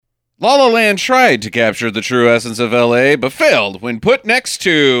La La Land tried to capture the true essence of LA, but failed when put next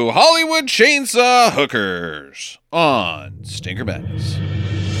to Hollywood Chainsaw Hookers on Stinker Madness.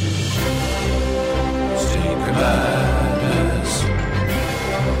 Stinker Madness.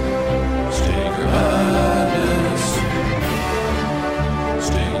 Stinker Madness.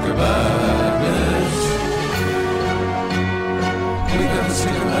 Stinker Madness. We got the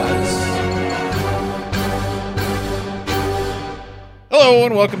Stinker Madness. Hello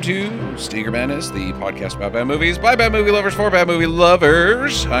and welcome to Stinker Madness, the podcast about bad movies by bad movie lovers for bad movie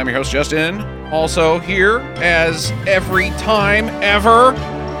lovers. I'm your host, Justin. Also here, as every time ever,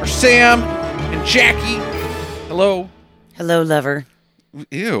 are Sam and Jackie. Hello. Hello, lover.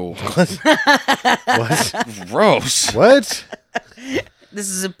 Ew. What? Gross. What? This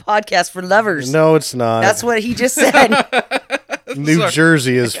is a podcast for lovers. No, it's not. That's what he just said. New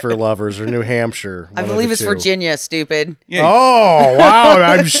Jersey is for lovers, or New Hampshire. I one of believe the it's two. Virginia, stupid. Yeah. Oh, wow.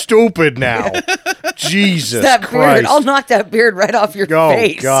 I'm stupid now. Jesus That Christ. beard. I'll knock that beard right off your Oh,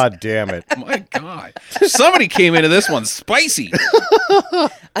 face. God damn it. Oh my God. Somebody came into this one spicy.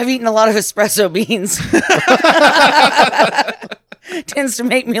 I've eaten a lot of espresso beans. Tends to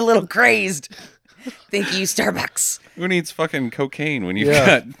make me a little crazed. Thank you, Starbucks. Who needs fucking cocaine when you've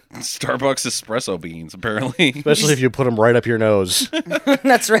Yeah. got Starbucks espresso beans, apparently? Especially if you put them right up your nose.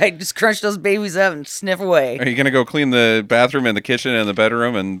 That's right. Just crunch those babies up and sniff away. Are you going to go clean the bathroom and the kitchen and the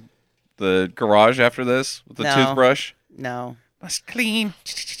bedroom and the garage after this with the No. toothbrush? No. Must clean.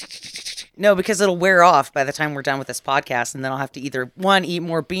 No, because it'll wear off by the time we're done with this podcast, and then I'll have to either, one, eat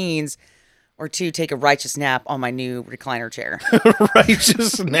more beans, or two, take a righteous nap on my new recliner chair.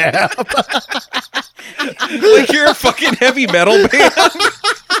 Righteous nap. Like you're a fucking heavy metal band.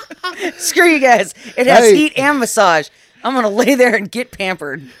 Screw you guys. It has Hey. heat and massage. I'm going to lay there and get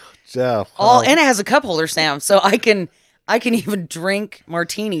pampered. Yeah. And it has a cup holder, Sam, so I can even drink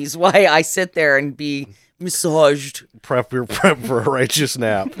martinis while I sit there and be massaged. Prep for a righteous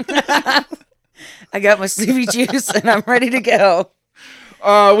nap. I got my sleepy juice and I'm ready to go.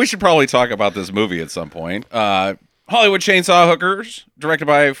 We should probably talk about this movie at some point. Hollywood Chainsaw Hookers, directed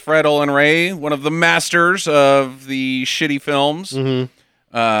by Fred Olen Ray, one of the masters of the shitty films.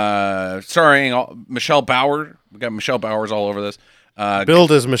 Starring Michelle Bauer. We got Michelle Bauer's all over this.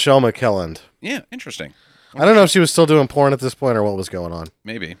 Billed as Michelle McKelland. Yeah, interesting. I don't know if she was still doing porn at this point or what was going on.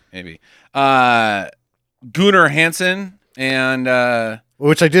 Maybe. Gunnar Hansen and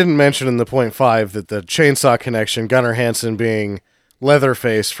Which I didn't mention in the point 5, that the chainsaw connection, Gunnar Hansen being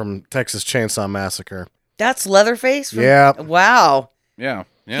Leatherface from Texas Chainsaw Massacre. That's Leatherface? Yeah. Wow. yeah.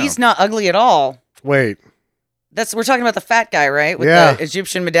 He's not ugly at all. Wait. We're talking about the fat guy, right? With Yeah. the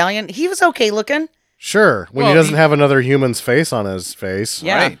Egyptian medallion. He was okay looking. Sure. When Well, he doesn't have another human's face on his face.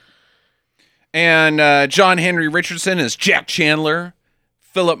 Yeah. Right. And John Henry Richardson is Jack Chandler.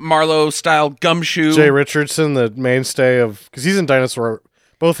 Philip Marlowe style Gumshoe. Jay Richardson, the mainstay of, because he's in Dinosaur,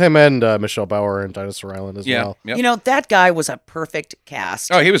 both him and Michelle Bauer are in Dinosaur Island as Yeah. well. Yep. You know, that guy was a perfect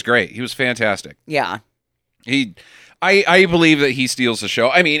cast. Oh, he was great. He was fantastic. Yeah. I believe that he steals the show.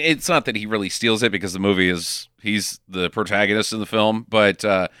 I mean, it's not that he really steals it because the movie he's the protagonist in the film, but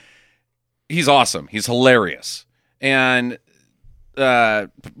he's awesome. He's hilarious. And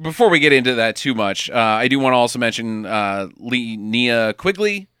before we get into that too much, I do want to also mention Linnea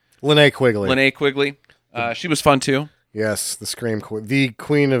Quigley. Linnea Quigley. Linnea Quigley. She was fun too. Yes, the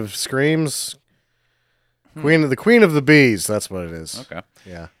Queen of Screams. The Queen of the Bees, that's what it is. Okay.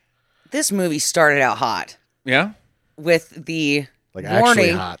 Yeah. This movie started out hot Yeah. with the Like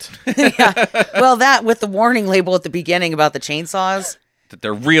actually warning. hot. Well, with the warning label at the beginning about the chainsaws That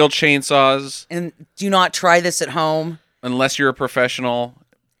they're real chainsaws and do not try this at home. unless you're a professional.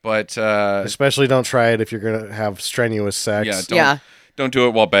 But Especially don't try it if you're going to have strenuous sex. yeah, don't do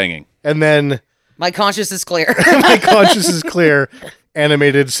it while banging. And then My conscience is clear. my conscience is clear.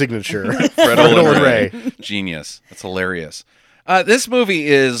 Animated signature. Fred Olen Olen Ray. Ray. Genius. That's hilarious. This movie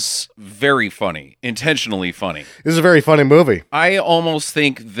is very funny, intentionally funny. This is a very funny movie. I almost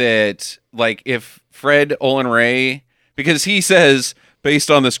think that, like, if Fred Olen Ray, because he says based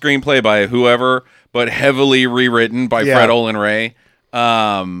on the screenplay by whoever, but heavily rewritten by Yeah. Fred Olen Ray.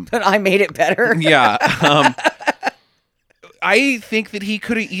 But I made it better. Yeah. I think that he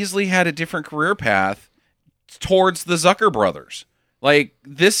could have easily had a different career path towards the Zucker brothers. Like,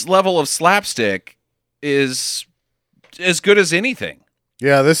 this level of slapstick is as good as anything.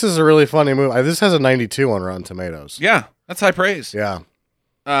 Yeah, this is a really funny movie. This has a 92 on Rotten Tomatoes. Yeah, that's high praise. Yeah.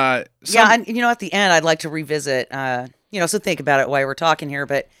 Yeah, and at the end, I'd like to revisit. So think about it while we're talking here.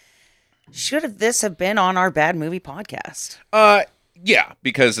 But should this have been on our bad movie podcast? Yeah,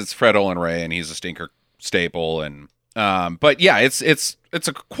 because it's Fred Olen Ray and he's a stinker staple, and But yeah, it's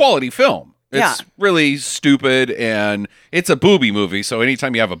a quality film. It's really stupid, and it's a booby movie. So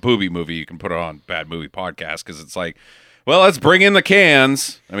anytime you have a booby movie, you can put it on Bad Movie Podcast because it's like, well, let's bring in the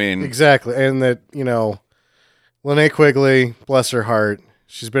cans. I mean, Exactly. And that, Linnea Quigley, bless her heart,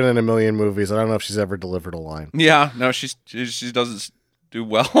 she's been in a million movies. I don't know if she's ever delivered a line. yeah, no, she doesn't do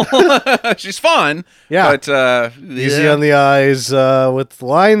well. She's fun. Yeah. But Easy on the eyes, with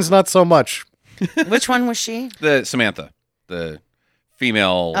lines, not so much. Which one was she? the Samantha, the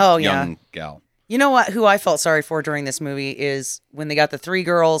female young gal. You know what? Who I felt sorry for during this movie is when they got the three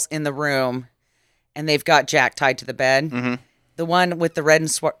girls in the room, and they've got Jack tied to the bed. Mm-hmm. The one with the red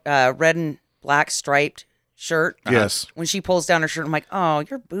and black striped shirt. Yes. When she pulls down her shirt, I'm like, oh,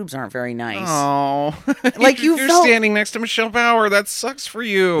 your boobs aren't very nice. Oh, Like, you you're felt- standing next to Michelle Bauer. That sucks for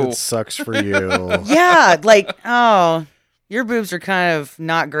you. It sucks for you. Yeah, like, oh, your boobs are kind of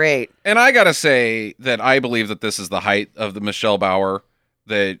not great. And I gotta say that I believe that this is the height of the Michelle Bauer.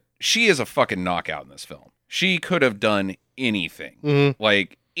 That she is a fucking knockout in this film. She could have done anything,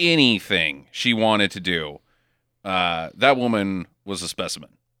 like anything she wanted to do. That woman was a specimen.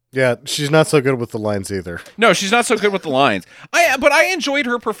 Yeah, she's not so good with the lines either. No, she's not so good with the lines. But I enjoyed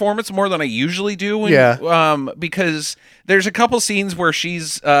her performance more than I usually do. Because there's a couple scenes where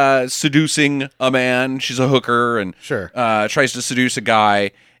she's seducing a man. She's a hooker and Sure. tries to seduce a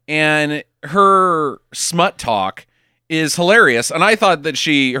guy. And her smut talk is hilarious. And I thought that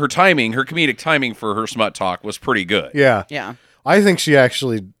her comedic timing for her smut talk was pretty good. Yeah. Yeah. I think she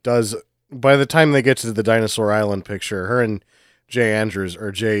actually does. By the time they get to the Dinosaur Island picture, her and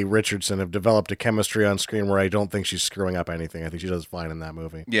Jay Richardson have developed a chemistry on screen where I don't think she's screwing up anything. I think she does fine in that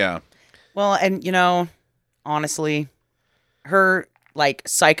movie. Yeah. Well, and honestly, her like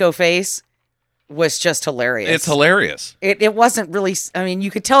psycho face was just hilarious. It's hilarious. It wasn't really. I mean, you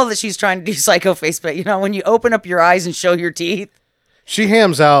could tell that she's trying to do psycho face, but when you open up your eyes and show your teeth, She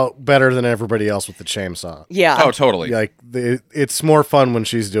hams out better than everybody else with the chainsaw. yeah. Oh, totally. Like it's more fun when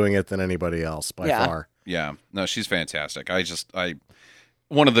she's doing it than anybody else by Yeah. far. Yeah, no, she's fantastic.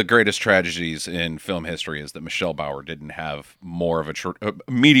 One of the greatest tragedies in film history is that Michelle Bauer didn't have more of a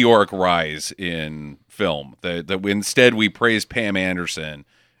meteoric rise in film. That instead we praise Pam Anderson,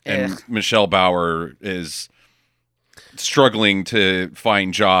 and Ugh. Michelle Bauer is struggling to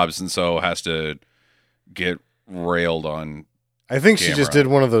find jobs, and so has to get railed on. I think she just Camera. did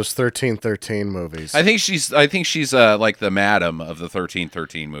one of those 1313 movies. I think she's like the madam of the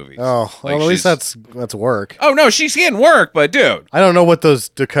 1313 movies. Oh, Like, well, at least she's- that's work. Oh no, she's getting work, but dude, I don't know what those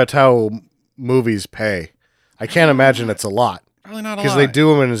Ducatow movies pay. I can't imagine it's a lot probably not a lot. because they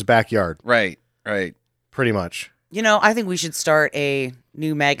do them in his backyard, Right. pretty much. I think we should start a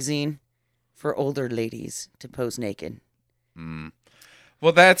new magazine for older ladies to pose naked.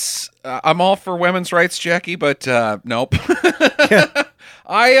 Well, that's I'm all for women's rights, Jackie, but nope.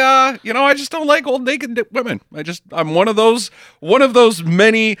 I just don't like old naked women. I'm one of those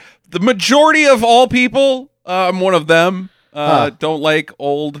many. The majority of all people, I'm one of them. Don't like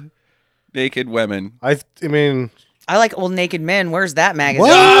old naked women. I mean, I like old naked men. Where's that magazine?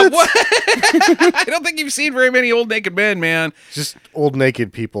 What? I don't think you've seen very many old naked men, man. just old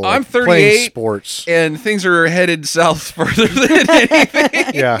naked people. I'm like, playing 38. sports. And things are headed south further than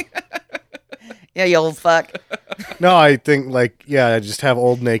anything. Yeah. Yeah, you old fuck. No, I think I just have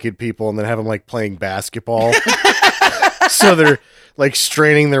old naked people and then have them like playing basketball. So they're like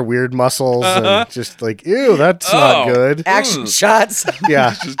straining their weird muscles and just like, ew, that's not Oh. good. Action Ugh. shots.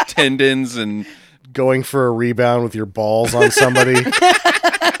 Yeah. Just tendons and Going for a rebound with your balls on somebody.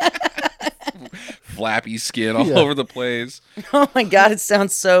 flappy skin all Yeah. over the place. Oh my god, it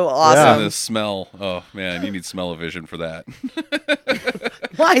sounds so And awesome. the smell. Oh man, you need smell-o-vision for that.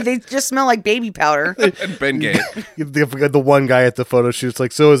 Why? They just smell like baby powder. And Bengay. The one guy at the photo shoot's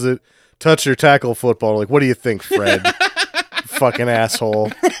like, so is it touch or tackle football? Like, what do you think, Fred? Fucking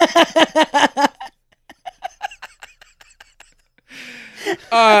asshole.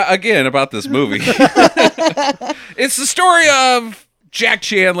 Again, about this movie. It's the story of Jack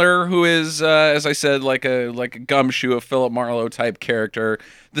Chandler, who is, as I said, like a gumshoe, a Philip Marlowe type character.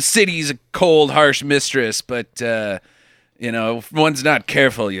 The city's a cold, harsh mistress, but if one's not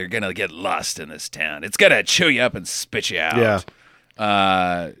careful, you're gonna get lost in this town. It's gonna chew you up and spit you out.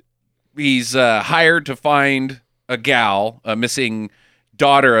 Yeah. He's hired to find a gal, a missing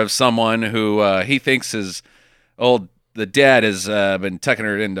daughter of someone who he thinks is the dad has been tucking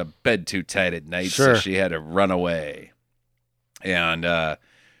her into bed too tight at night, Sure. so she had to run away. And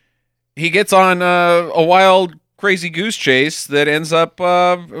he gets on a wild, crazy goose chase that ends up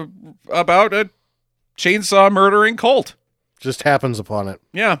about a chainsaw murdering cult. Just happens upon it.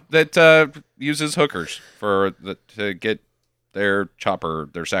 Yeah, that uses hookers to get their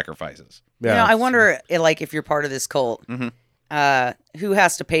sacrifices. You know, I wonder, if you're part of this cult, who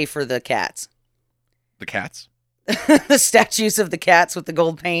has to pay for the cats? The cats? The statues of the cats with the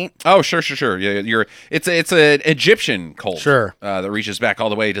gold paint. Oh, sure. Yeah, it's an Egyptian cult. Sure. That reaches back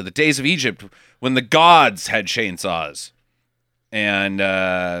all the way to the days of Egypt when the gods had chainsaws. And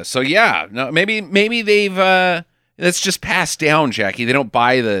so yeah, no, maybe they've that's just passed down, Jackie. They don't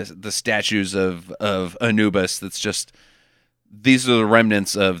buy the statues of Anubis. That's just these are the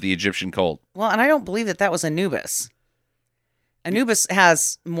remnants of the Egyptian cult. Well, and I don't believe that was Anubis. Anubis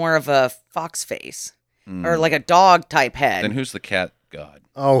has more of a fox face or like a dog type head. Then who's the cat god?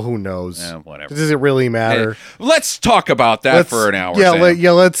 Oh, who knows? Whatever. Does it really matter? Hey, let's talk about that for an hour. Yeah,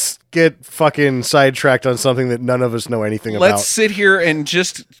 Sam. let's get fucking sidetracked on something that none of us know anything about. Let's sit here and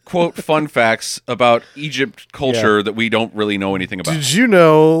just quote fun facts about Egypt culture that we don't really know anything about. Did you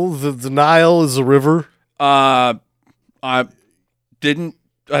know the Nile is a river? I didn't.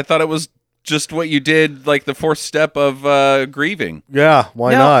 I thought it was just what you did, like the fourth step of grieving. Yeah,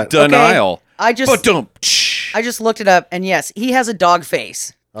 why No. not? Denial. I just I looked it up, and yes, he has a dog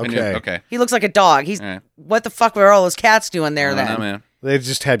face. Okay. Okay. He looks like a dog. What the fuck were all those cats doing there I then? don't know, man. They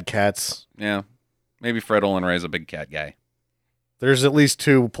just had cats. Yeah. Maybe Fred Olen Ray's a big cat guy. There's at least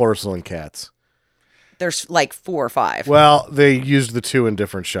 2 porcelain cats. There's like 4 or 5. Well, they used the 2 in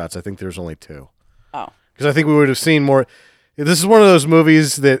different shots. I think there's only 2. Oh. Because I think we would have seen more. This is one of those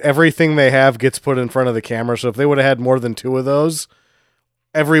movies that everything they have gets put in front of the camera. So if they would have had more than 2 of those,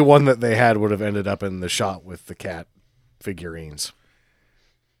 every one that they had would have ended up in the shot with the cat figurines.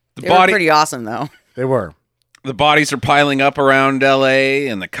 The They were pretty awesome, though. They were. The bodies are piling up around L.A.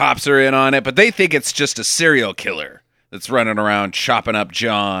 and the cops are in on it, but they think it's just a serial killer that's running around chopping up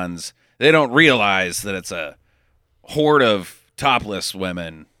Johns. They don't realize that it's a horde of topless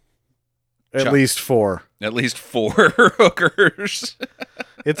women. At least 4. At least 4 hookers.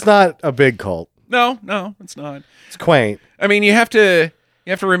 It's not a big cult. No, it's not. It's quaint. I mean, you have to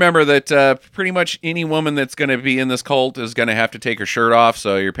remember that pretty much any woman that's going to be in this cult is going to have to take her shirt off,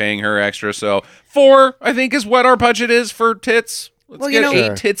 so you're paying her extra. So 4, I think, is what our budget is for tits. Let's get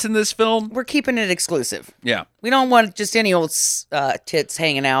 8 tits in this film. We're keeping it exclusive. Yeah. We don't want just any old tits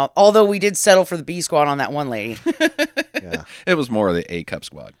hanging out, although we did settle for the B squad on that one lady. Yeah. It was more of the A cup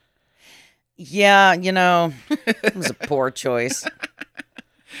squad. Yeah, it was a poor choice.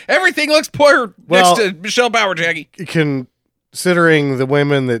 Everything looks poor Well- next to Michelle Bauer, Jackie. Considering the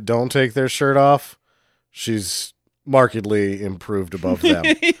women that don't take their shirt off, she's markedly improved above them.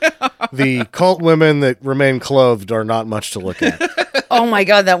 The cult women that remain clothed are not much to look at. Oh my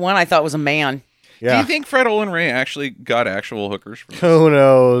God, that one I thought was a man. Do Yeah. you think Fred Olen Ray actually got actual hookers for this? Who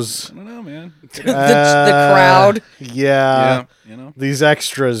knows? I don't know, man. The crowd. Yeah. Yeah, These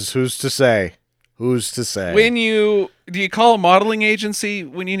extras, who's to say? Who's to say? Do you call a modeling agency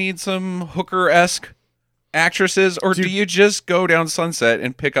when you need some hooker-esque actresses, or do you just go down Sunset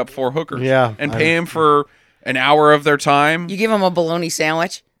and pick up 4 hookers? Yeah, and pay them for an hour of their time? You give them a bologna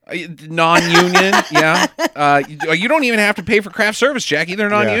sandwich. Non-union, yeah. You don't even have to pay for craft service, Jackie. They're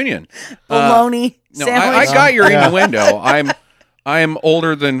non-union. Bologna No, sandwich. I got your innuendo. I am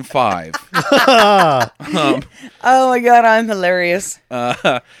older than 5. Oh my God, I'm hilarious.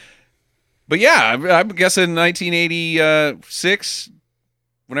 But yeah, I'm guessing 1986,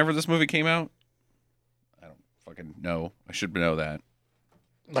 whenever this movie came out. I don't fucking know. I should know that.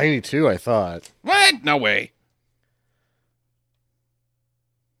 92, I thought. What? No way.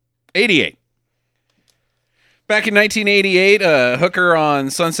 88. Back in 1988, a hooker on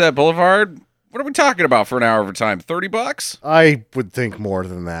Sunset Boulevard. What are we talking about for an hour of a time? $30? I would think more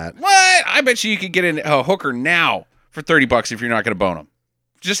than that. What? I bet you could get a hooker now for $30 if you're not going to bone them.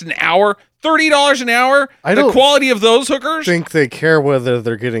 Just an hour? $30 an hour? I The don't quality of those hookers? think they care whether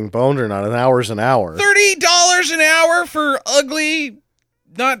they're getting boned or not. An hour's an hour. $30 an hour for ugly,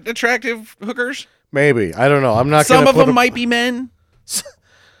 not attractive hookers? Maybe. I don't know. I'm not Some gonna of put them might be men.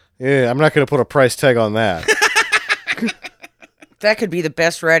 Yeah, I'm not going to put a price tag on that. That could be the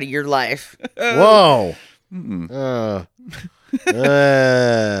best ride of your life. Whoa. I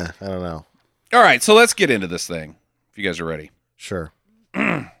don't know. All right, so let's get into this thing, if you guys are ready. Sure.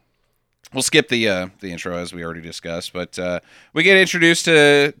 We'll skip the intro, as we already discussed, but we get introduced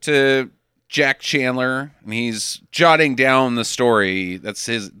to Jack Chandler, and he's jotting down the story. That's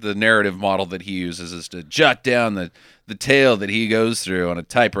the narrative model that he uses, is to jot down the tale that he goes through on a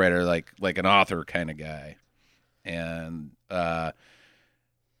typewriter, like an author kind of guy. And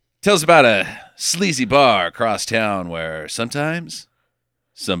tells about a sleazy bar across town where sometimes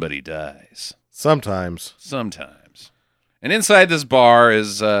somebody dies. Sometimes. And inside this bar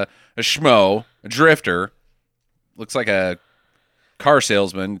is a schmo, a drifter. Looks like a car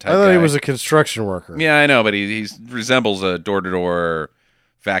salesman type I thought guy. he was a construction worker. Yeah, I know, but he resembles a door-to-door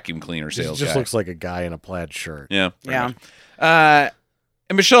vacuum cleaner He sales just guy. looks like a guy in a plaid shirt. Yeah. pretty Yeah. much.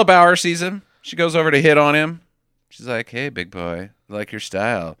 And Michelle Bauer sees him. She goes over to hit on him. She's like, "Hey, big boy, I like your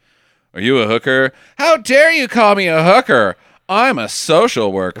style. Are you a hooker? How dare you call me a hooker? I'm a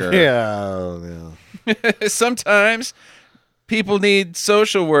social worker." Yeah. Sometimes people need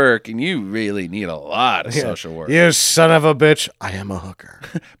social work, and you really need a lot of social work. You son of a bitch. I am a hooker.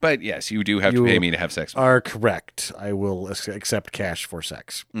 But yes, you do have to You pay me to have sex with Are correct. I will accept cash for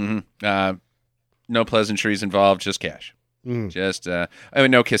sex. you. No pleasantries involved, just cash. Mm. Just,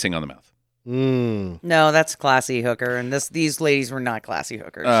 no kissing on the mouth. Mm. No, that's classy hooker, and these ladies were not classy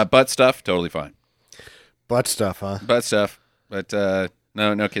hookers. Butt stuff, totally fine. Butt stuff, huh? Butt stuff, but no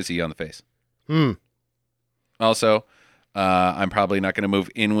kissy on the face. Hmm. Also, I'm probably not going to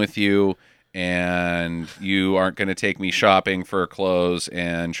move in with you, and you aren't going to take me shopping for clothes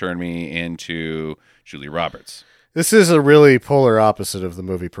and turn me into Julia Roberts. This is a really polar opposite of the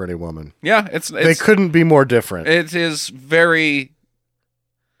movie Pretty Woman. Yeah, They couldn't be more different. It is very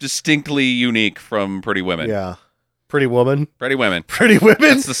distinctly unique from Pretty Women. Yeah. Pretty Woman. Pretty Women. Pretty Women.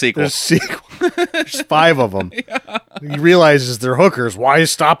 That's the sequel. There's sequel. There's 5 of them. He realizes they're hookers. Why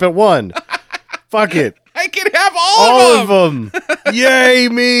stop at 1? Fuck it. I can have all All of them. of them. Yay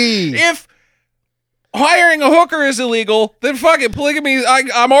me. If hiring a hooker is illegal, then fuck it, polygamy.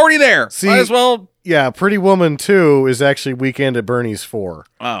 I'm already there. See- Might as well. Yeah, Pretty Woman 2 is actually Weekend at Bernie's 4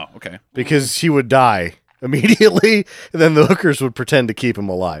 Oh, okay. because he would die immediately, and then the hookers would pretend to keep him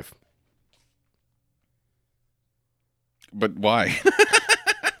alive. But why?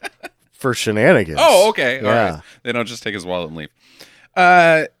 For shenanigans. Oh, okay. All Yeah. right. They don't just take his wallet and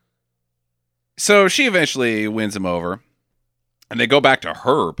leave. So she eventually wins him over, and they go back to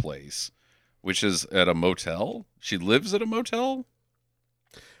her place, which is at a motel. She lives at a motel.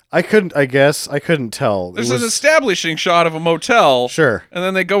 I couldn't tell. There's an establishing shot of a motel. Sure. And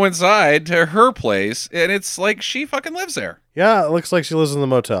then they go inside to her place, and it's like she fucking lives there. Yeah, it looks like she lives in the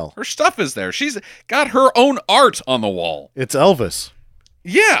motel. Her stuff is there. She's got her own art on the wall. It's Elvis.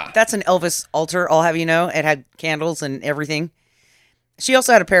 Yeah. That's an Elvis altar, I'll have you know. It had candles and everything. She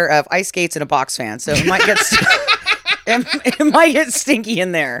also had a pair of ice skates and a box fan, so it might get it might get stinky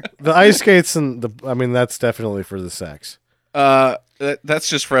in there. The ice skates and that's definitely for the sex. That's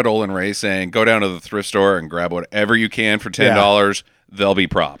just Fred Olin Ray saying, go down to the thrift store and grab whatever you can for $10. They'll be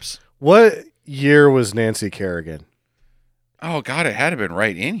props. What year was Nancy Kerrigan? Oh, God, it had to have been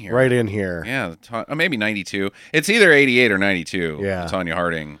right in here. Right in here. Yeah, maybe 92. It's either 88 or 92. Yeah. The Tanya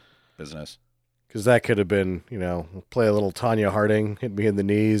Harding business. Because that could have been, play a little Tanya Harding, hit me in the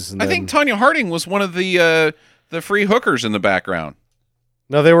knees. And I think Tanya Harding was one of the free hookers in the background.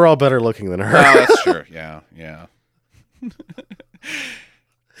 No, they were all better looking than her. Oh, that's true. Yeah.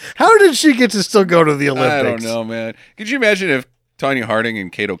 How did she get to still go to the Olympics? I don't know, man. Could you imagine if Tanya Harding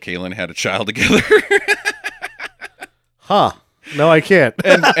and Kato Kalin had a child together? Huh. No, I can't.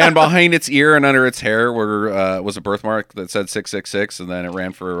 and behind its ear and under its hair was a birthmark that said 666, and then it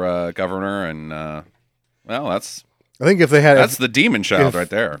ran for governor. And that's I think if they had the demon child if right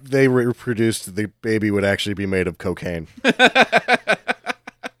there. they reproduced, the baby would actually be made of cocaine.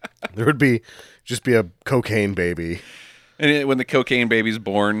 There would just be a cocaine baby. And when the cocaine baby's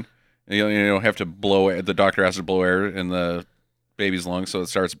born, have to blow air. The doctor has to blow air in the baby's lungs so it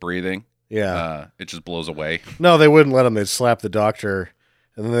starts breathing. Yeah. It just blows away. No, they wouldn't let him. They'd slap the doctor,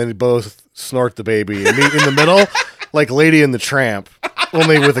 and then they'd both snort the baby and meet in the middle, like Lady and the Tramp,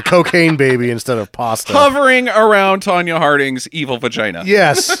 only with a cocaine baby instead of pasta. Hovering around Tanya Harding's evil vagina.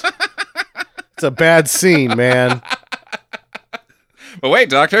 Yes. It's a bad scene, man. But wait,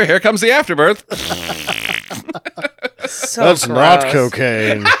 doctor, here comes the afterbirth. So That's not gross.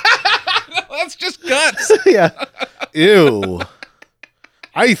 cocaine. That's just guts. Yeah. Ew.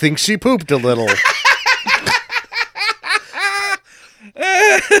 I think she pooped a little.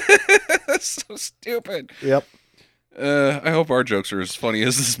 That's so stupid. Yep. I hope our jokes are as funny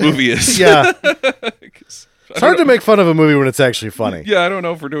as this movie is. Yeah. It's hard to make fun of a movie when it's actually funny. Yeah, I don't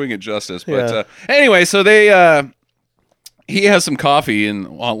know if we're doing it justice, but Yeah. Anyway, so he has some coffee and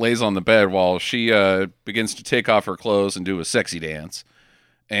lays on the bed while she begins to take off her clothes and do a sexy dance.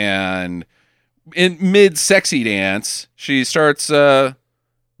 And in mid-sexy dance, she starts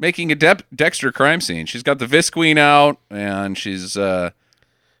making a Dexter crime scene. She's got the Visqueen out, and she's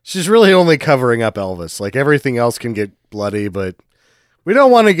really only covering up Elvis. Like, everything else can get bloody, but we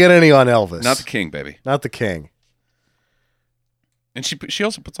don't want to get any on Elvis. not the king, baby. Not the king. And she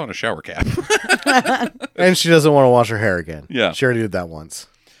also puts on a shower cap. And she doesn't want to wash her hair again. Yeah. She already did that once.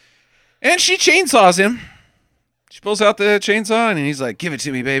 And she chainsaws him. She pulls out the chainsaw, and he's like, "Give it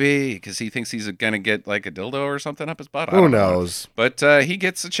to me, baby," because he thinks he's going to get like a dildo or something up his butt. I Who don't know. knows? But he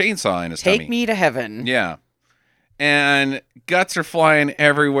gets a chainsaw in his Take tummy. me to heaven. Yeah. And guts are flying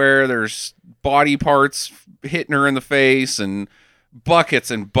everywhere. There's body parts hitting her in the face and buckets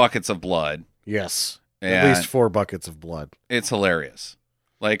and buckets of blood. Yes. And At least 4 buckets of blood. it's hilarious.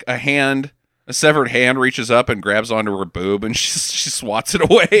 Like a severed hand reaches up and grabs onto her boob and she swats it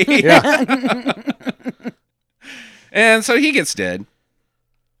away. Yeah. And so he gets dead.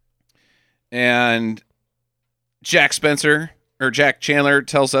 And Jack Chandler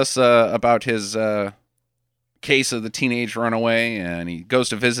tells us about his case of the teenage runaway, and he goes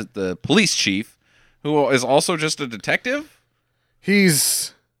to visit the police chief, who is also just a detective.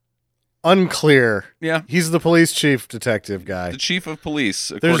 He's unclear. Yeah, He's the police chief detective guy. the chief of police,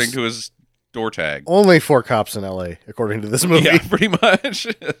 according There's- to his door tag. Only 4 cops in LA, according to this movie. Yeah, pretty much.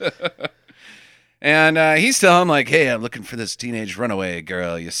 And he's telling him, like, "Hey, I'm looking for this teenage runaway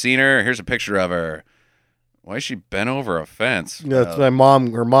girl. You seen her? Here's a picture of her. Why is she bent over a fence? That's my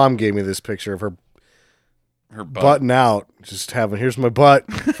mom. Her mom gave me this picture of her Her butt. button out, just having, here's my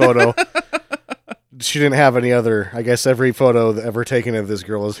butt photo. She didn't have any other. I guess every photo ever taken of this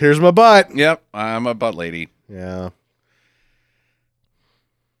girl is, here's my butt. Yep, I'm a butt lady." Yeah.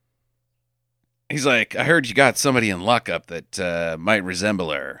 He's like, "I heard you got somebody in lockup that might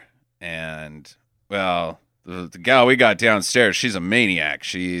resemble her. And, well, the gal we got downstairs, she's a maniac.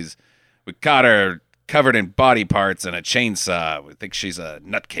 We caught her covered in body parts and a chainsaw. We think she's a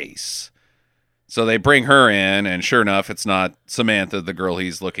nutcase." So they bring her in, and sure enough, it's not Samantha, the girl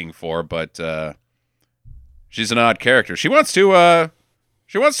he's looking for, but she's an odd character. She propositions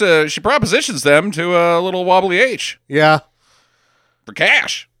them to a little wobbly H Yeah, for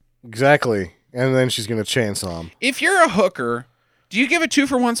cash. exactly. And then she's going to chainsaw him. If you're a hooker, do you give a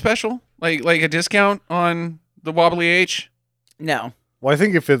 2-for-1 special? Like a discount on the wobbly H? No. Well, I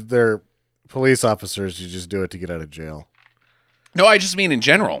think if they're police officers, you just do it to get out of jail. No, I just mean in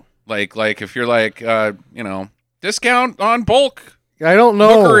general. Like if you're like, discount on bulk. I don't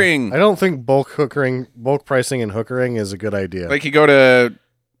know. Hookering. I don't think bulk pricing and hookering is a good idea. Like you go to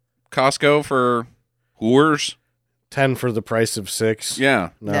Costco for whores. 10 for the price of 6.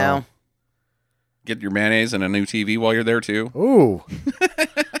 Yeah. No. Get your mayonnaise and a new TV while you're there too. Ooh.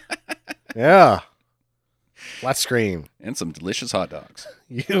 Yeah. Flat screen. And some delicious hot dogs.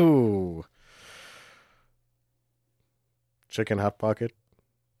 You. Chicken Hot Pocket.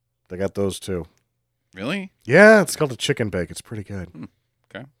 They got those too. Really? Yeah, it's called a chicken bake. It's pretty good.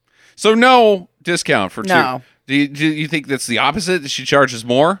 So no discount for No. two. Do you think that's the opposite? That she charges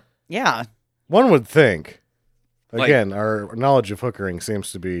more? Yeah. One would think. Like- Again, our knowledge of hookering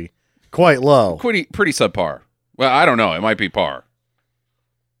seems to be quite low. Pretty subpar. Well, I don't know. It might be par.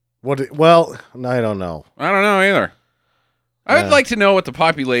 Well, I don't know. I don't know either. I'd Yeah. like to know what the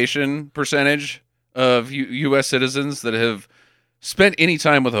population percentage of U.S. citizens that have spent any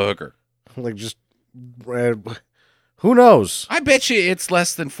time with a hooker. Like just who knows? I bet you it's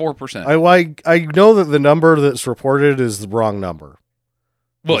less than 4%. I know that the number that's reported is the wrong number.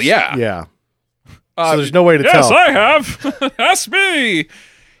 Well, yeah. Yeah. So there's no way to yes, tell. I have. Ask me.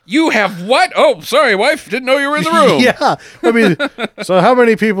 You have what? Oh, sorry, wife. Didn't know you were in the room. Yeah. I mean, so how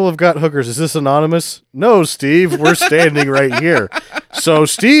many people have got hookers? Is this anonymous? No, Steve. We're standing right here. So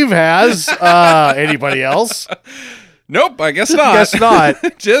Steve has. Anybody else? Nope, I guess not. Guess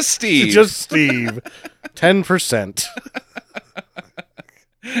not. Just Steve. Just Steve. 10%.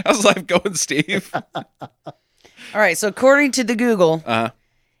 How's life going, Steve? All right. So according to the Google,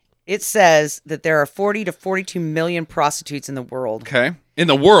 it says that there are 40 to 42 million prostitutes in the world, Okay. In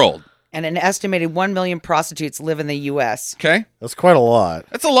the world. and an estimated 1 million prostitutes live in the U.S. Okay. That's quite a lot.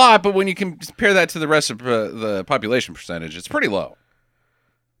 That's a lot, but when you compare that to the rest of the population percentage, it's pretty low.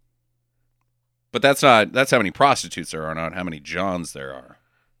 But that's how many prostitutes there are, not how many Johns there are.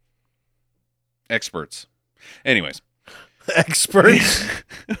 Experts. Anyways. Experts.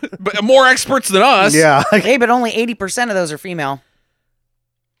 But more experts than us. Yeah. Hey, but only 80% of those are female.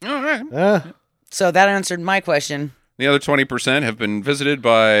 All right. So that answered my question. The other 20% have been visited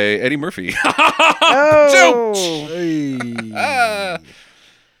by Eddie Murphy. Oh. Hey.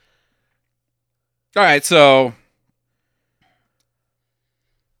 All right, so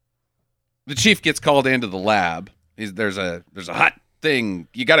the chief gets called into the lab. There's a hot thing.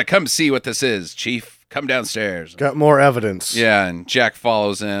 You got to come see what this is, Chief. Come downstairs. Got more evidence. Yeah, and Jack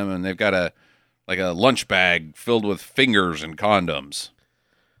follows him, and they've got a lunch bag filled with fingers and condoms.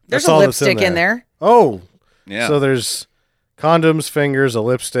 There's That's a all that's in lipstick in there. Oh. Yeah. So there's Condoms, fingers, a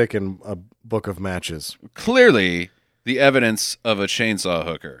lipstick, and a book of matches. Clearly, the evidence of a chainsaw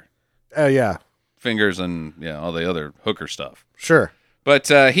hooker. Yeah, Fingers and, all the other hooker stuff. sure. But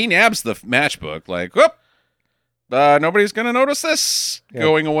he nabs the matchbook like, whoop, nobody's going to notice this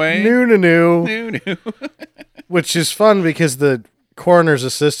going away. New. New. Which is fun because the coroner's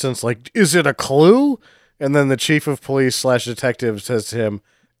assistant's like, is it a clue? And then the chief of police / detective says to him,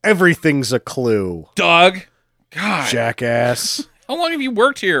 everything's a clue, Doug. God. jackass. How long have you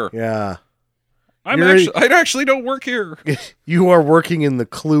worked here? Yeah. I actually don't work here. You are working in the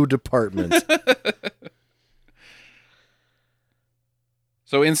clue department.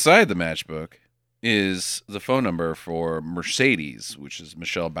 So inside the matchbook is the phone number for Mercedes, which is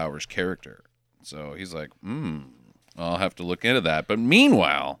Michelle Bauer's character. So he's like, I'll have to look into that. But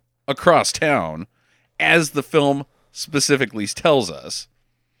meanwhile, across town, as the film specifically tells us,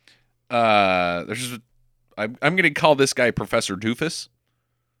 I'm going to call this guy Professor Doofus.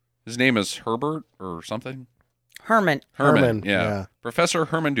 His name is Herbert or something. Herman. Herman, yeah. yeah. Professor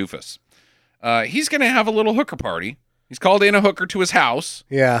Herman Doofus. He's going to have a little hooker party. He's called in a hooker to his house,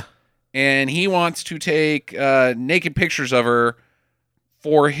 Yeah. and he wants to take naked pictures of her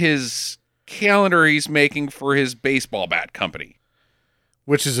for his calendar he's making for his baseball bat company.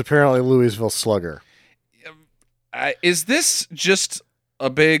 Which is apparently Louisville Slugger. Is this just a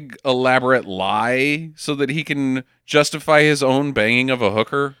big elaborate lie so that he can justify his own banging of a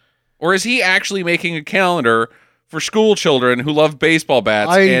hooker? Or is he actually making a calendar for school children who love baseball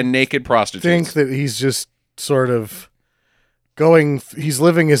bats and naked prostitutes? I think that he's just sort of he's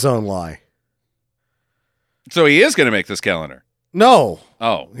living his own lie. So he is going to make this calendar. No.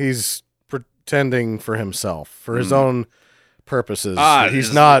 Oh. He's pretending for himself, for his own purposes.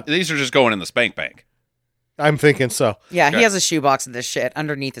 These are just going in the spank bank. I'm thinking so. Yeah, Okay. he has a shoebox of this shit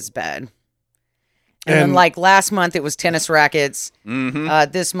underneath his bed. And then, like, last month it was tennis rackets.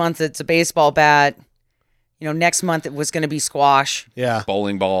 Mm-hmm. This month it's a baseball bat. Next month it was going to be squash. Yeah.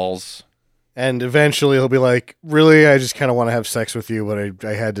 Bowling balls. And eventually he'll be like, really, I just kind of want to have sex with you, but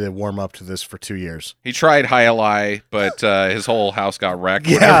I had to warm up to this for 2 years. He tried High-A-Lie, but his whole house got wrecked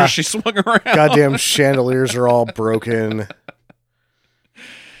Yeah. whenever she swung around. Goddamn chandeliers are all broken.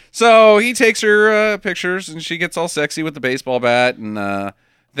 So he takes her pictures, and she gets all sexy with the baseball bat, and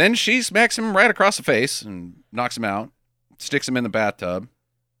then she smacks him right across the face and knocks him out, sticks him in the bathtub,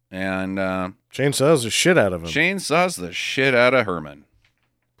 and Chainsaws the shit out of him. chainsaws the shit out of Herman.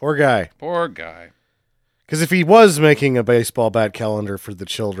 Poor guy. Poor guy. Because if he was making a baseball bat calendar for the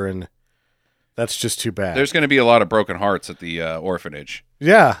children, that's just too bad. There's going to be a lot of broken hearts at the orphanage.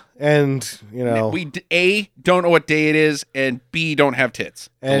 Yeah, and, We, A, don't know what day it is, and B, don't have tits.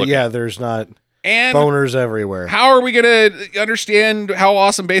 to and look yeah, at. there's not And boners everywhere. how are we going to understand how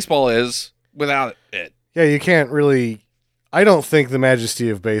awesome baseball is without it? Yeah, you can't really. I don't think the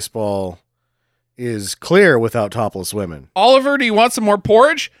majesty of baseball is clear without topless women. Oliver, do you want some more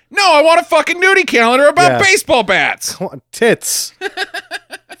porridge? No, I want a fucking nudie calendar about Yeah. baseball bats. Come on, tits.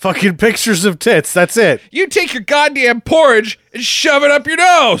 Fucking pictures of tits. That's it. You take your goddamn porridge and shove it up your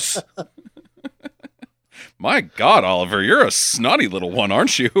nose. My God, Oliver, you're a snotty little one,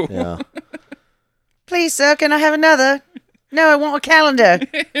 aren't you? Yeah. Please, sir, can I have another? No, I want a calendar.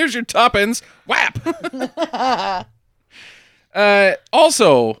 Here's your toppings. Whap.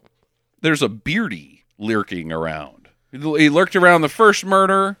 Also, there's a beardy lurking around. He lurked around the first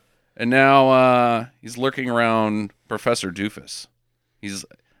murder, and now he's lurking around Professor Doofus. He's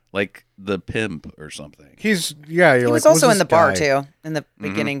like the pimp or something. He's you're He like, was also who's in the this bar, guy? too, in the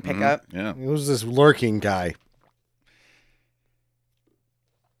beginning pickup. Yeah. Who's this lurking guy?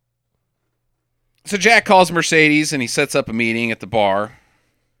 So Jack calls Mercedes and he sets up a meeting at the bar.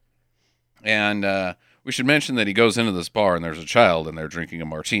 And we should mention that he goes into this bar and there's a child and they're drinking a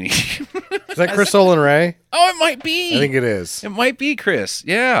martini. Is that Chris Olin Ray? Oh, it might be. I think it is. It might be Chris.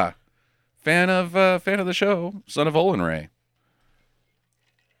 Yeah. Fan of the show, son of Olin Ray.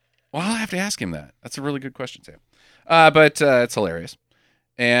 Well, I'll have to ask him that. That's a really good question, Sam. But it's hilarious.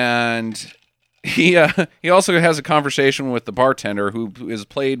 And he also has a conversation with the bartender who is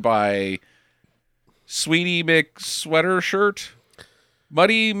played by Sweetie McSweater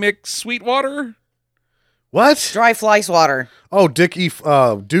Muddy McSweetwater? What? Dry fly swatter. Oh, Dookie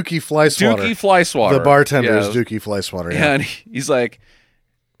Fleischwater. Dookie Flyswatter. The bartender is Yeah. Dookie Fleischwater. Yeah. And he's like,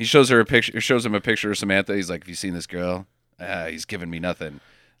 he shows him a picture of Samantha. He's like, have you seen this girl? He's giving me nothing.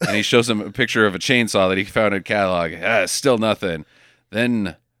 And he shows him a picture of a chainsaw that he found in a catalog. Still nothing.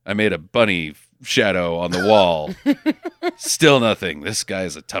 Then I made a bunny shadow on the wall. Still nothing. This guy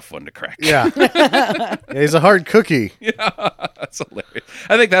is a tough one to crack. Yeah. Yeah, he's a hard cookie. Yeah, that's hilarious.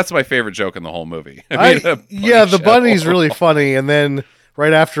 I think that's my favorite joke in the whole movie. I mean, a bunny Yeah, the shadow. bunny's really funny. And then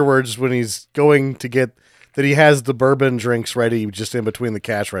right afterwards, when he's going to get that, he has the bourbon drinks ready just in between the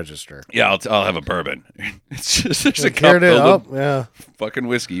cash register. Yeah, I'll have a bourbon. It's just there's a cup Carried it filled up. with Yeah. fucking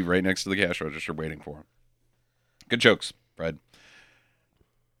whiskey right next to the cash register waiting for him. Good jokes, Fred.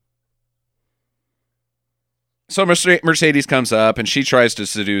 So Mercedes comes up and she tries to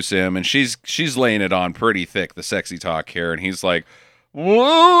seduce him, and she's laying it on pretty thick, the sexy talk here, and he's like,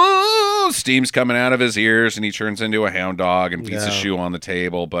 whoa, steam's coming out of his ears, and he turns into a hound dog and beats a Yeah. shoe on the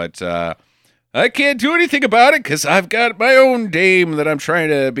table, but I can't do anything about it because I've got my own dame that I'm trying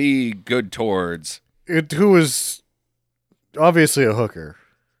to be good towards. Who was obviously a hooker.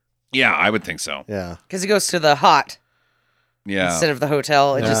 Yeah, I would think so. Yeah. Because he goes to the hot Yeah, instead of the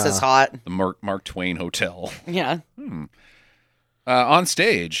hotel. It just Yeah. says hot. the Mark Twain Hotel. Yeah. On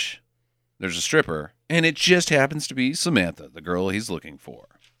stage, there's a stripper, and it just happens to be Samantha, the girl he's looking for.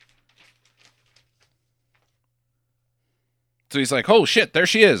 So he's like, oh, shit, there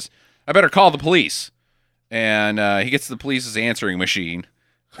she is. I better call the police. And he gets the police's answering machine.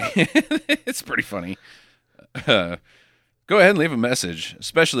 It's pretty funny. Go ahead and leave a message,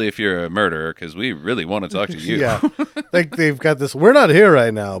 especially if you're a murderer, because we really want to talk to you. Yeah. Like they've got this. We're not here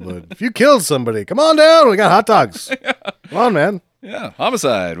right now, but if you killed somebody, come on down. We got hot dogs. Come on, man. Yeah,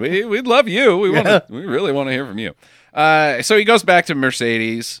 homicide. We'd love you. We really want to hear from you. So he goes back to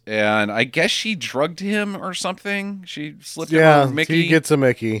Mercedes, and I guess she drugged him or something. She slipped him Yeah. a Mickey, He gets a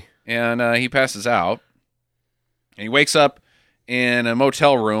Mickey. and he passes out. And he wakes up in a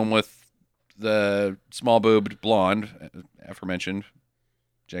motel room with the small-boobed blonde, aforementioned,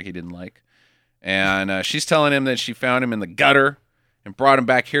 Jackie didn't like. And she's telling him that she found him in the gutter and brought him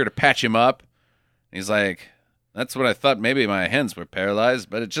back here to patch him up. And he's like, that's what I thought. Maybe my hands were paralyzed,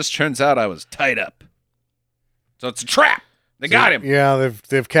 but it just turns out I was tied up. So it's a trap. They got him. Yeah,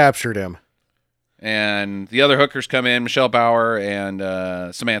 they've captured him. And the other hookers come in, Michelle Bauer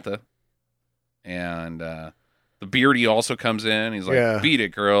and Samantha. And the beardy also comes in. He's like, Yeah. beat it,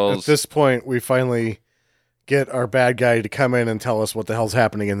 At girls. this point, we finally get our bad guy to come in and tell us what the hell's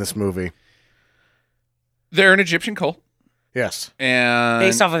happening in this movie. They're an Egyptian cult. Yes. And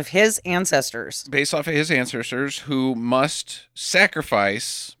Based off of his ancestors. based off of his ancestors who must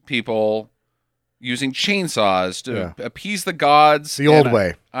sacrifice people using chainsaws to appease the gods. The old and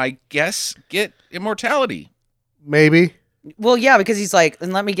way. I guess get immortality. Maybe. Well, yeah, because he's like,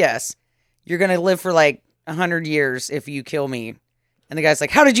 and let me guess, you're going to live for like 100 years if you kill me. And the guy's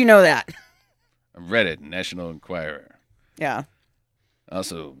like, how did you know that? I read it in National Enquirer. Yeah. I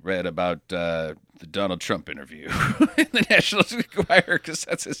also read about the Donald Trump interview in the National Enquirer because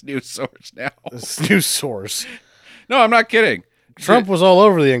that's his news source now. This new source. No, I'm not kidding. Trump was all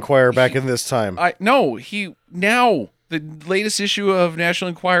over the Enquirer back in this time. The latest issue of National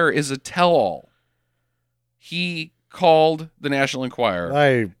Enquirer is a tell-all. He called the National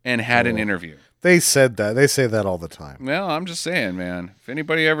Enquirer and had an interview. They said that. They say that all the time. Well, I'm just saying, man. If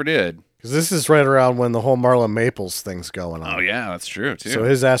anybody ever did. Because this is right around when the whole Marlon Maples thing's going on. Oh, yeah, that's true, too. So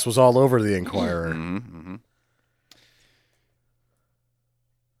his ass was all over the Enquirer. Mm-hmm.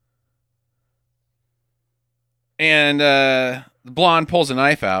 And the blonde pulls a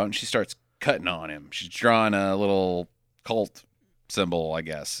knife out and she starts cutting on him. She's drawing a little cult symbol, I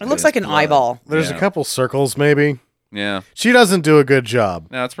guess. It looks like an eyeball. There's Yeah. a couple circles, maybe. Yeah. She doesn't do a good job.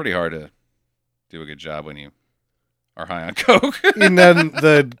 No, it's pretty hard to do a good job when you are high on coke. And then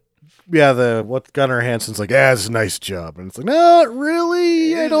what Gunnar Hansen's like, it's a nice job. And it's like, not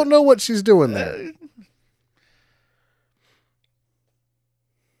really. I don't know what she's doing there.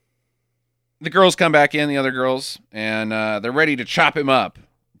 The girls come back in, the other girls, and they're ready to chop him up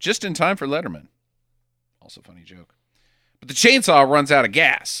just in time for Letterman. Also funny joke. But the chainsaw runs out of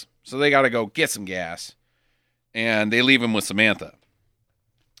gas, so they got to go get some gas, and they leave him with Samantha.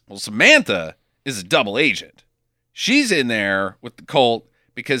 Well, Samantha is a double agent. She's in there with the cult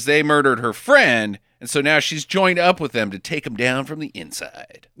because they murdered her friend, and so now she's joined up with them to take him down from the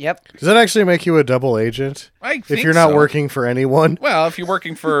inside. Yep. Does that actually make you a double agent? I think If you're not so. working for anyone? Well, if you're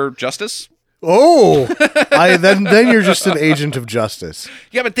working for justice. Oh, then you're just an agent of justice.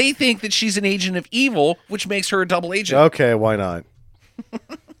 Yeah, but they think that she's an agent of evil, which makes her a double agent. Okay, why not?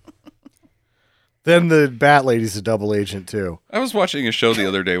 Then the Bat Lady's a double agent too. I was watching a show the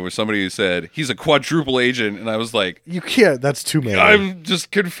other day where somebody said he's a quadruple agent, and I was like, You can't. That's too many. I'm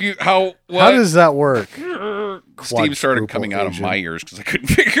just confused. How does that work? steam started Quadruple coming out of agent. my ears because I couldn't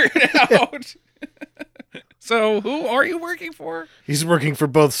figure it out. So who are you working for? He's working for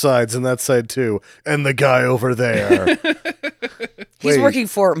both sides and that side too. And the guy over there. He's Wait. working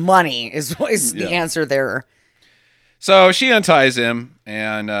for money is Yeah. the answer there. So she unties him,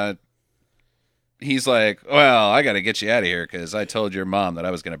 and he's like, well, I got to get you out of here because I told your mom that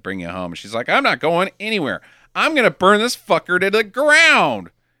I was going to bring you home. And she's like, I'm not going anywhere. I'm going to burn this fucker to the ground.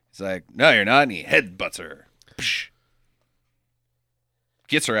 He's like, no, you're not. And he headbutts her. Psh.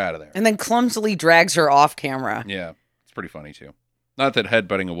 Gets her out of there. And then clumsily drags her off camera. Yeah, it's pretty funny, too. Not that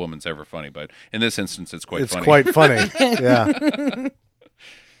headbutting a woman's ever funny, but in this instance, it's quite It's funny. quite funny. Yeah.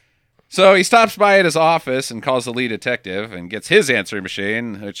 So he stops by at his office and calls the lead detective and gets his answering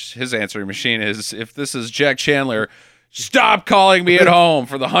machine, which his answering machine is, if this is Jack Chandler, stop calling me at home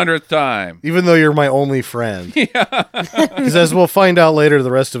for the 100th time. Even though you're my only friend. Yeah. Because as we'll find out later, the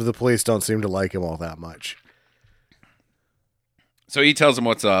rest of the police don't seem to like him all that much. So he tells him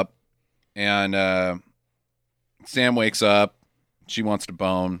what's up, and Sam wakes up. She wants to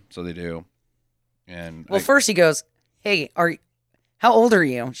bone, so they do. And Well, first he goes, hey, how old are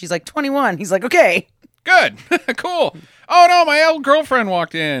you? She's like, 21. He's like, okay. good, cool. Oh no, my old girlfriend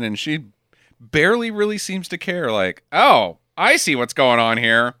walked in, and she barely really seems to care. Like, oh, I see what's going on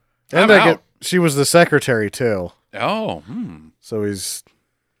here. I'm And out. she was the secretary too. Oh, So it's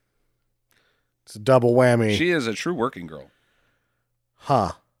a double whammy. she is a true working girl.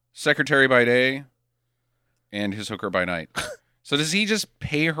 Huh. Secretary by day, and his hooker by night. So does he just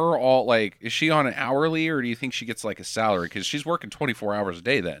pay her all, like, is she on an hourly, or do you think she gets, like, a salary? Because she's working 24 hours a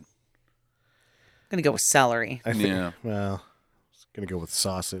day then. I'm going to go with salary. I think, Yeah. well, I was going to go with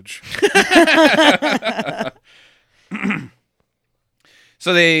sausage.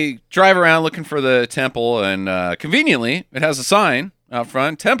 So they drive around looking for the temple, and conveniently, it has a sign out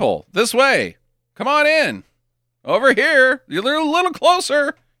front, temple, this way. Come on in. Over here. You're a little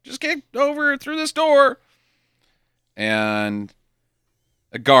closer. Just get over through this door. And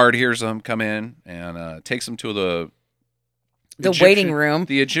a guard hears them come in and takes them to the Waiting room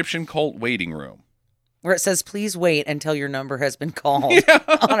the Egyptian cult waiting room. where it says, please wait until your number has been called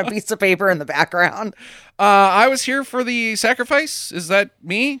on a piece of paper in the background. I was here for the sacrifice. Is that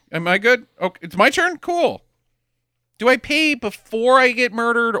me? Am I good? Okay, it's my turn? Cool. Do I pay before I get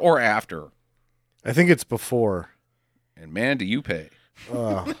murdered or after? I think it's before. And man, do you pay.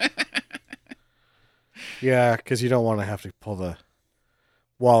 Oh. Yeah, because you don't want to have to pull the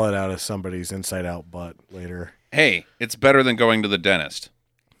wallet out of somebody's inside out butt later. Hey, it's better than going to the dentist.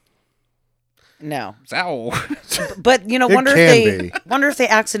 No. Ow. But, It wonder can if they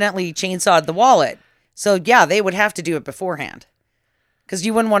accidentally chainsawed the wallet. So, yeah, they would have to do it beforehand. Because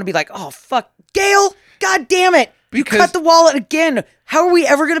you wouldn't want to be like, oh, fuck, Gail, god damn it. You Because- cut the wallet again. How are we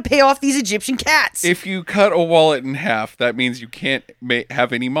ever going to pay off these Egyptian cats? If you cut a wallet in half, that means you can't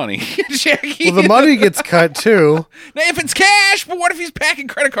have any money. Jackie. Well, the money gets cut too. Now, if it's cash, but what if he's packing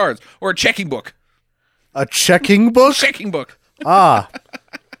credit cards or a checking book? A checking book? Checking book. Ah.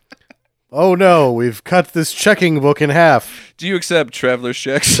 Oh no, we've cut this checking book in half. Do you accept traveler's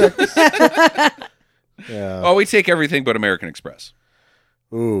checks? Yeah. Oh, we take everything but American Express.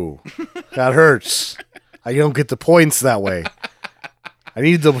 Ooh. That hurts. I don't get the points that way. I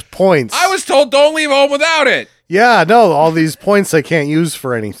need the points. I was told don't leave home without it. Yeah, no, all these points I can't use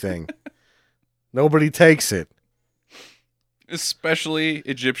for anything. Nobody takes it. Especially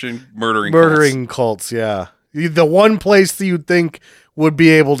Egyptian murdering Cults, yeah. The one place that you'd think would be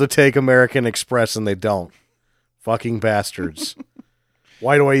able to take American Express and they don't. Fucking bastards.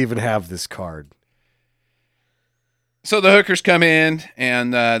 Why do I even have this card? So the hookers come in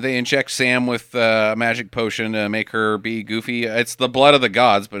and they inject Sam with a magic potion to make her be goofy. It's the blood of the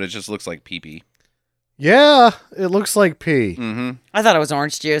gods, but it just looks like pee-pee. Yeah, it looks like pee. Mm-hmm. I thought it was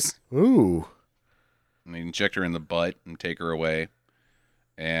orange juice. Ooh. And they inject her in the butt and take her away.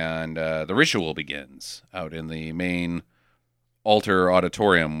 And the ritual begins out in the main altar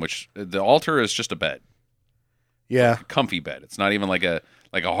auditorium, which the altar is just a bed. Yeah. A comfy bed. It's not even like a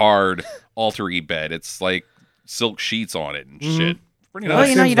hard altar-y bed. It's like silk sheets on it and shit. Pretty Well,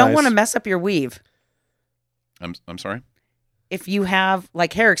 nice. you seems don't nice. want to mess up your weave. I'm sorry? If you have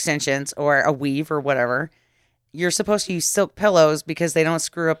like hair extensions or a weave or whatever, you're supposed to use silk pillows because they don't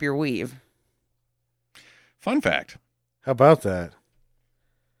screw up your weave. Fun fact. How about that?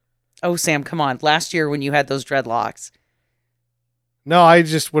 Oh, Sam, come on. Last year when you had those dreadlocks. No,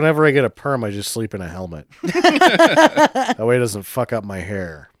 whenever I get a perm, I just sleep in a helmet. That way it doesn't fuck up my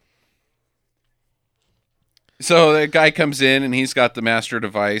hair. So the guy comes in and he's got the master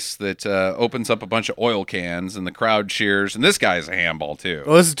device that opens up a bunch of oil cans and the crowd cheers. And this guy's a handball too.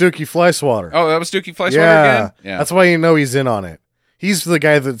 Oh, this is Dookie Flyswatter. Oh, that was Dookie Flyswatter yeah. again? Yeah. That's why you know he's in on it. He's the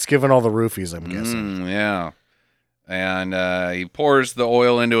guy that's given all the roofies, I'm guessing. Yeah. And he pours the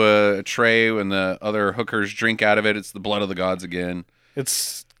oil into a tray, and the other hookers drink out of it. It's the blood of the gods again.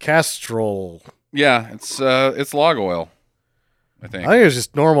 It's castrol. Yeah, it's log oil, I think. I think it's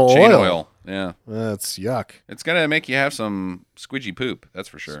just normal Chain oil. oil. Yeah. That's yuck. It's going to make you have some squidgy poop, that's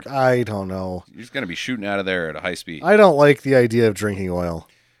for sure. I don't know. You're just going to be shooting out of there at a high speed. I don't like the idea of drinking oil.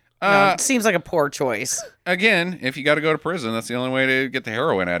 No, it seems like a poor choice. Again, if you got to go to prison, that's the only way to get the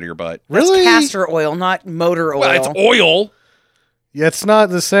heroin out of your butt. Really? That's castor oil, not motor oil. Well, it's oil. Yeah, it's not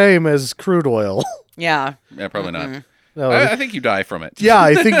the same as crude oil. Yeah. Yeah, probably not. No, I think you die from it. yeah,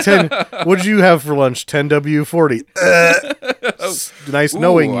 I think 10. What did you have for lunch? 10W40. Nice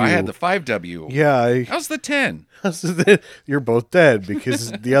knowing Ooh, you. I had the 5W. Yeah, How's the 10? you're both dead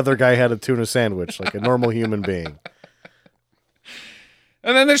because the other guy had a tuna sandwich like a normal human being.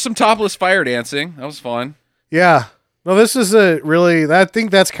 And then there's some topless fire dancing. That was fun. Yeah. No, this is I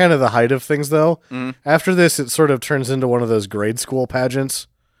think that's kind of the height of things, though. After this, it sort of turns into one of those grade school pageants.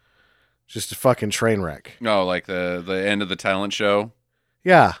 Just a fucking train wreck. No, like the end of the talent show.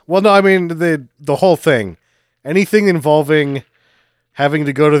 Yeah. Well, no, I mean, the whole thing. Anything involving having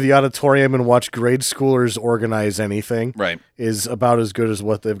to go to the auditorium and watch grade schoolers organize anything Right. is about as good as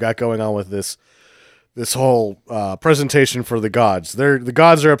what they've got going on with this whole presentation for the gods. The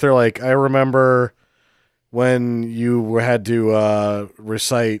gods are up there like, I remember when you had to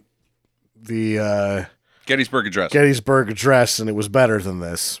recite the Gettysburg Address. Gettysburg Address, and it was better than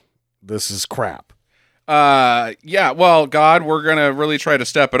this. This is crap. Yeah, well, God, we're going to really try to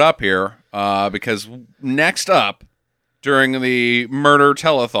step it up here because next up during the murder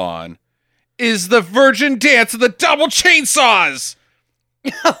telethon is the Virgin Dance of the Double Chainsaws.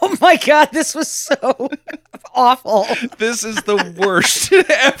 Oh my God, this was so awful. This is the worst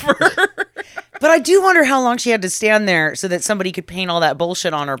ever. But I do wonder how long she had to stand there so that somebody could paint all that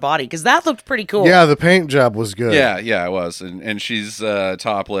bullshit on her body, because that looked pretty cool. Yeah, the paint job was good. Yeah, it was. And she's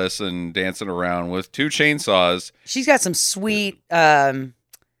topless and dancing around with two chainsaws. She's got some sweet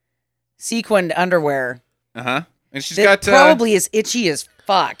sequined underwear Uh-huh. And she's that got probably is itchy as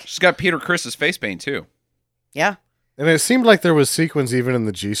fuck. she's got Peter Criss's face paint too. Yeah, And it seemed like there was sequins even in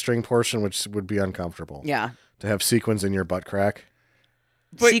the G-string portion, which would be uncomfortable. yeah. To have sequins in your butt crack.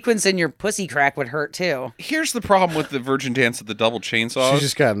 But- Sequins in your pussy crack would hurt too. Here's the problem with the Virgin Dance of the Double Chainsaws. She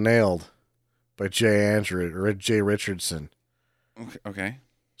just got nailed by Jay Richardson. Okay.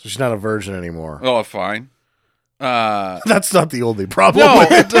 So she's not a virgin anymore. Oh, fine. That's not the only problem. No,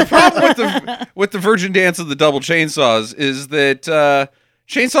 the problem with the Virgin Dance of the Double Chainsaws is that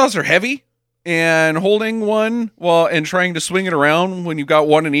chainsaws are heavy, and holding one and trying to swing it around when you've got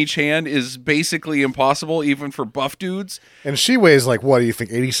one in each hand is basically impossible, even for buff dudes. And she weighs like, what do you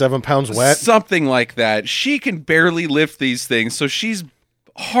think, 87 pounds wet? Something like that. She can barely lift these things, so she's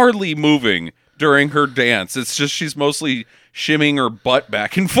hardly moving during her dance. It's just she's mostly shimming her butt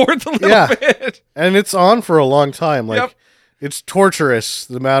back and forth a little bit. And it's on for a long time. Like, Yep. It's torturous,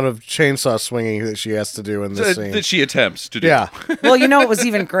 the amount of chainsaw swinging that she has to do in this scene. That she attempts to do. Yeah. Well, you know what was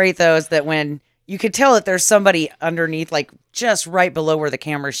even great though is that when you could tell that there's somebody underneath, like just right below where the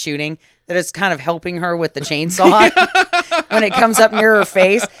camera's shooting, that is kind of helping her with the chainsaw when it comes up near her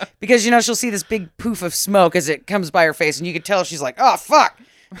face, because she'll see this big poof of smoke as it comes by her face, and you could tell she's like, "Oh fuck,"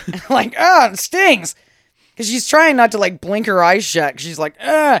 like, "Oh, it stings," because she's trying not to like blink her eyes shut. 'Cause she's like,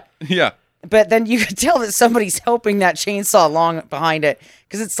 "Ah." Yeah. But then you could tell that somebody's helping that chainsaw along behind it,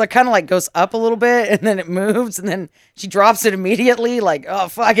 because it's like kind of like goes up a little bit and then it moves and then she drops it immediately. Like, oh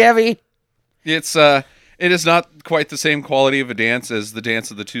fuck, heavy. It is not quite the same quality of a dance as the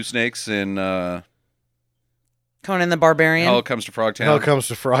Dance of the Two Snakes in Conan the Barbarian. Hell Comes to Frogtown. Hell comes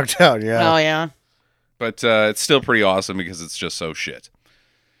to Frogtown, yeah. Oh yeah. But it's still pretty awesome because it's just so shit.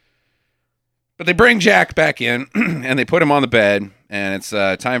 But they bring Jack back in and they put him on the bed, and it's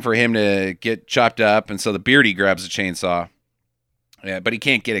time for him to get chopped up. And so the Beardy grabs a chainsaw, but he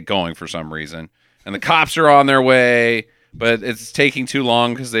can't get it going for some reason. And the cops are on their way, but it's taking too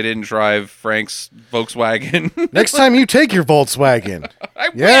long because they didn't drive Frank's Volkswagen. Next time you take your Volkswagen. I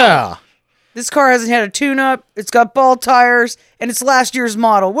will. Yeah. This car hasn't had a tune-up. It's got ball tires, and it's last year's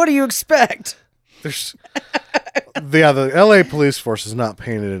model. What do you expect? There's the LA police force is not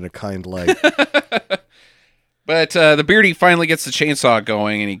painted in a kind light. But the Beardy finally gets the chainsaw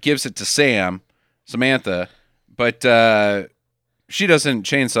going, and he gives it to Samantha. But she doesn't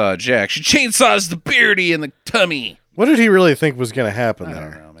chainsaw Jack. She chainsaws the Beardy in the tummy. What did he really think was going to happen I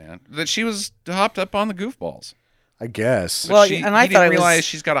don't there? know, man. That she was hopped up on the goofballs. I guess. But Well, he and I didn't thought it was- realize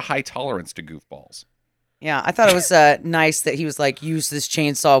she's got a high tolerance to goofballs. Yeah, I thought it was nice that he was like, use this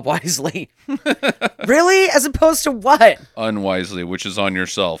chainsaw wisely. Really? As opposed to what? Unwisely, which is on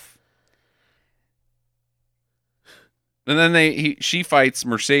yourself. And then she fights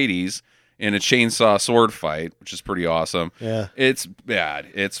Mercedes in a chainsaw sword fight, which is pretty awesome. Yeah. It's bad.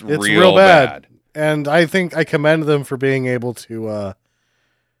 It's It's real bad. And I think I commend them for being able to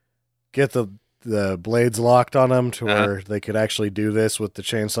get the blades locked on them to where they could actually do this with the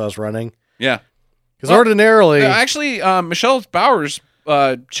chainsaws running. Yeah. Because ordinarily... Actually, Michelle Bauer's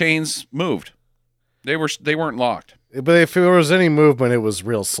chains moved. They weren't locked. But if there was any movement, it was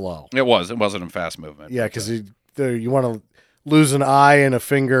real slow. It wasn't a fast movement. Yeah, because you want to lose an eye and a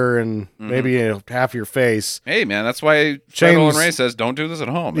finger and maybe half your face. Hey, man, that's why Fred Olen Ray says don't do this at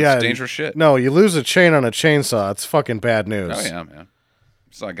home. It's dangerous shit. No, you lose a chain on a chainsaw. It's fucking bad news. Oh, yeah, man.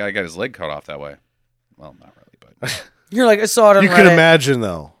 Saw a guy got his leg cut off that way. Well, not really, but You're like, I saw it on You Reddit. could imagine,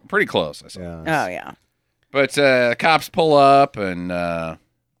 though. pretty close, I saw. Yeah. Oh, yeah. But cops pull up, and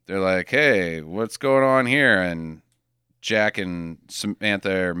they're like, hey, what's going on here? And Jack and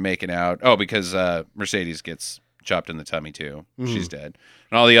Samantha are making out. Oh, because Mercedes gets chopped in the tummy, too. She's dead.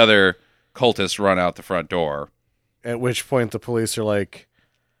 And all the other cultists run out the front door. At which point the police are like,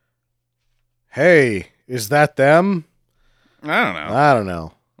 hey, is that them? I don't know. I don't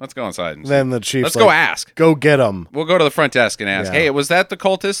know. Let's go inside and see. Then the chief's Let's like, go ask. go get them. We'll go to the front desk and ask, Yeah. hey, was that the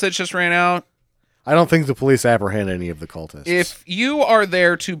cultist that just ran out? I don't think the police apprehend any of the cultists. If you are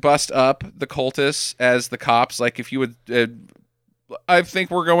there to bust up the cultists as the cops, like if you would, I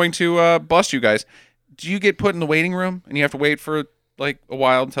think we're going to bust you guys. Do you get put in the waiting room and you have to wait for like a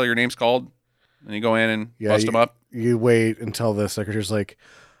while until your name's called? And you go in and bust them up? You wait until the secretary's like,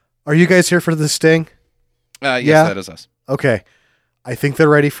 are you guys here for the sting? Yes, Yeah. that is us. Okay. I think they're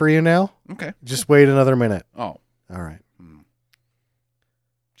ready for you now. Okay. Just wait another minute. Oh, All right.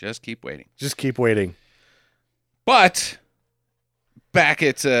 just keep waiting. Just keep waiting. But back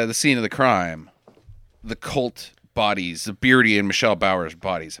at the scene of the crime, the cult bodies, the Beardy and Michelle Bauer's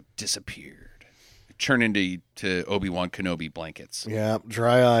bodies have disappeared. Turned into Obi-Wan Kenobi blankets. Yeah,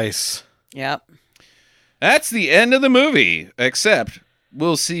 dry ice. Yep. That's the end of the movie, except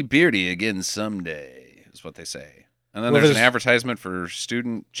we'll see Beardy again someday, is what they say. And then Well, there's an there's- advertisement for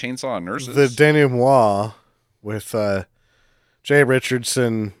student chainsaw nurses. The denouement with Jay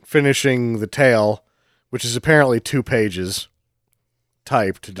Richardson finishing the tale, which is apparently 2 pages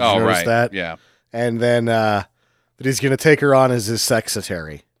typed. Did you notice that? Yeah. And then that he's going to take her on as his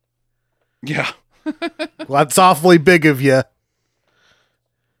sexatary. Yeah. Well, that's awfully big of you.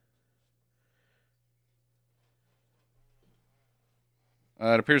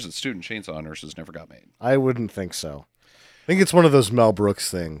 It appears that student chainsaw nurses never got made. I wouldn't think so. I think it's one of those Mel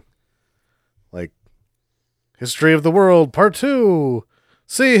Brooks thing. Like, History of the World, Part 2.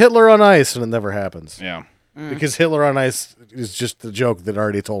 See Hitler on Ice, and it never happens. Yeah. Because Hitler on Ice is just the joke that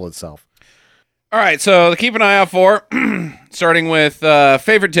already told itself. All right, so keep an eye out for, starting with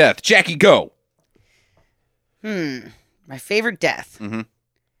favorite death. Jackie, go. My favorite death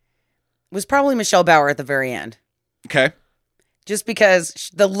was probably Michelle Bauer at the very end. Okay. Just because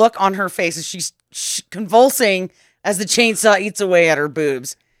the look on her face as she's convulsing as the chainsaw eats away at her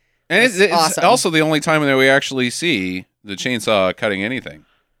boobs. And it's awesome. also the only time that we actually see the chainsaw cutting anything.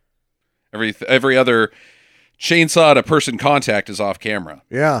 Every other chainsaw to person contact is off camera.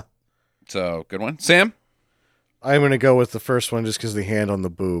 Yeah. So, good one. Sam? I'm going to go with the first one just because the hand on the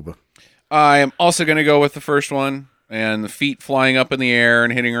boob. I am also going to go with the first one, and the feet flying up in the air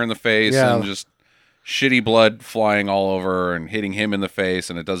and hitting her in the face, Yeah. and just shitty blood flying all over her and hitting him in the face,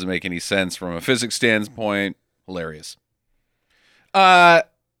 and it doesn't make any sense from a physics standpoint. Hilarious.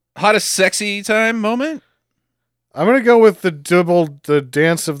 Hottest sexy time moment? I'm going to go with the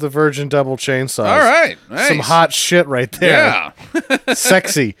dance of the virgin double chainsaws. All right. Nice. Some hot shit right there. Yeah.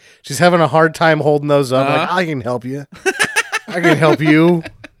 Sexy. She's having a hard time holding those up. Like, I can help you. I can help you.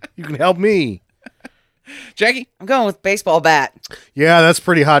 You can help me. Jackie? I'm going with baseball bat. Yeah, that's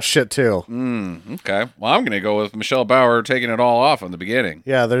pretty hot shit too. Okay. Well, I'm going to go with Michelle Bauer taking it all off in the beginning.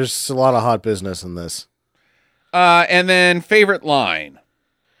 Yeah, there's a lot of hot business in this. And then favorite line.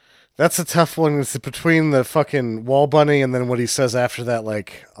 That's a tough one. It's between the fucking wall bunny and then what he says after that,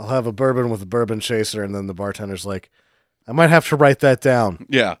 like, I'll have a bourbon with a bourbon chaser, and then the bartender's like, I might have to write that down.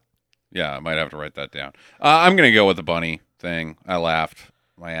 Yeah. Yeah, I might have to write that down. I'm going to go with the bunny thing. I laughed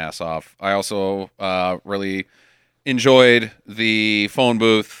my ass off. I also really enjoyed the phone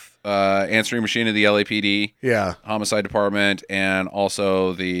booth answering machine of the LAPD, Yeah. homicide department, and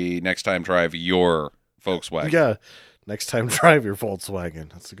also the next time drive your Volkswagen. Yeah. Next time, drive your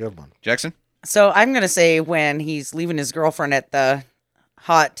Volkswagen. That's a good one. Jackson? So I'm going to say when he's leaving his girlfriend at the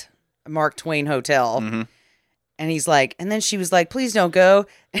hot Mark Twain hotel. And he's like, and then she was like, please don't go.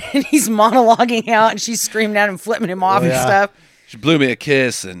 And he's monologuing out and she's screaming at him, flipping him off and Yeah. stuff. She blew me a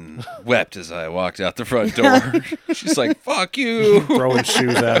kiss and wept as I walked out the front door. She's like, fuck you. Throwing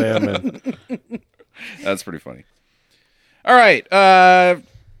shoes at him. And That's pretty funny. All right.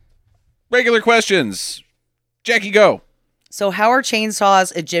 Regular questions. Jackie, go. So how are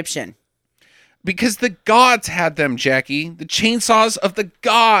chainsaws Egyptian? Because the gods had them, Jackie. The chainsaws of the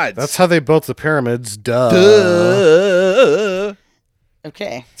gods. that's how they built the pyramids. Duh. Duh.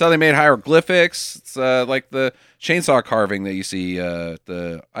 Okay. That's how they made hieroglyphics. It's like the chainsaw carving that you see at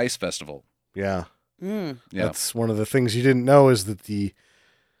the Ice Festival. Yeah. Mm. Yeah. That's one of the things you didn't know is that the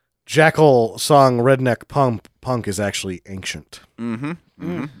Jackal song Redneck Punk is actually ancient. Mm-hmm.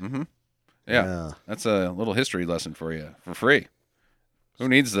 Mm-hmm. Mm-hmm. Yeah. That's a little history lesson for you for free. Who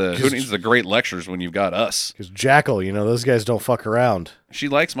needs the great lectures when you've got us? Because Jackal, those guys don't fuck around. She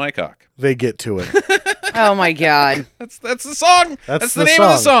likes my cock. They get to it. Oh my God. That's the song. That's the name of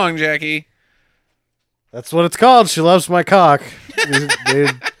the song, Jackie. That's what it's called. She loves my cock.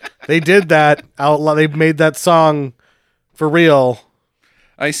 They did that out loud. They made that song for real.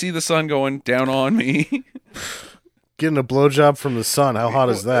 I see the sun going down on me. Getting a blowjob from the sun. How hot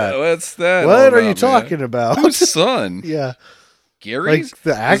is that? What's that? What all are you about, talking man? about? Whose son? Yeah. Gary's? Like the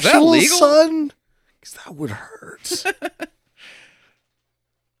Is that actual legal? sun? Because that would hurt.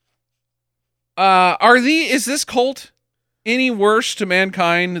 Is this cult any worse to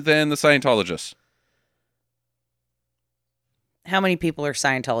mankind than the Scientologists? How many people are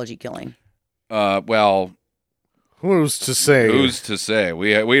Scientology killing? Well, Who's to say? who's to say?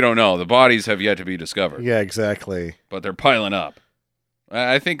 We don't know. The bodies have yet to be discovered, Yeah, exactly. but they're piling up.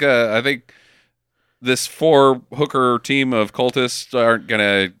 I think this 4-hooker team of cultists aren't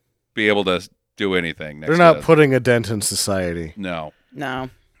gonna be able to do anything. Next They're not to- putting a dent in society, no, No.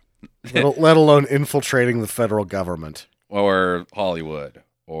 let alone infiltrating the federal government. or Hollywood,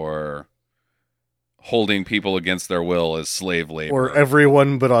 or holding people against their will as slave labor, Or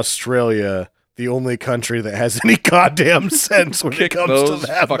everyone but Australia, the only country that has any goddamn sense when kick it comes those to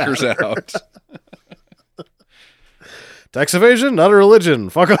that fuckers matter. out. Tax evasion, not a religion.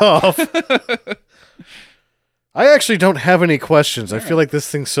 Fuck off. I actually don't have any questions. I feel like this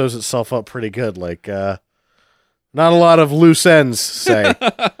thing sews itself up pretty good. Like, not a lot of loose ends, say.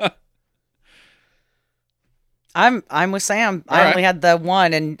 I'm with Sam. All I right. only had the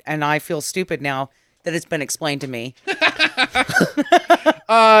one, and I feel stupid now that it's been explained to me.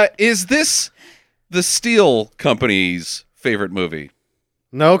 Is this the Steel Company's favorite movie?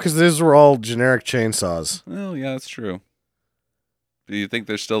 No, because these were all generic chainsaws. Well, yeah, that's true. Do you think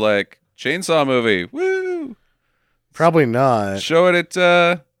they're still like chainsaw movie? Woo! Probably not. Show it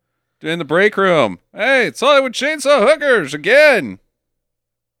at in the break room. Hey, it's Hollywood Chainsaw Hookers again.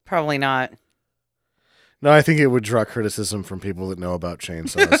 Probably not. No, I think it would draw criticism from people that know about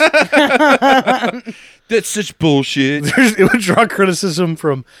chainsaws. That's such bullshit. It would draw criticism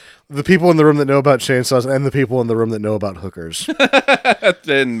from the people in the room that know about chainsaws and the people in the room that know about hookers.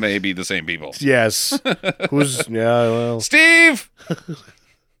 Then maybe the same people. Yes. Well, Steve,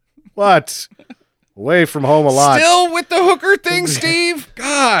 what? Away from home a lot. still with the hooker thing, Steve?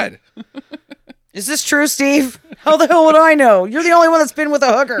 God. Is this true, Steve? How the hell would I know? You're the only one that's been with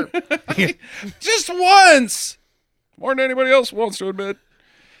a hooker. Just once. More than anybody else wants to admit.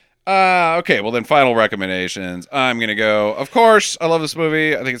 Okay, well then final recommendations. I'm going to go. Of course, I love this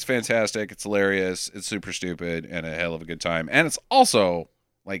movie. I think it's fantastic. It's hilarious. It's super stupid and a hell of a good time. And it's also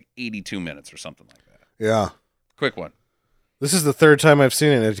like 82 minutes or something like that. Yeah. Quick one. This is the third time I've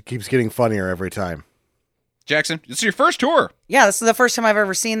seen it, and it keeps getting funnier every time. Jackson, it's your first tour. Yeah, this is the first time I've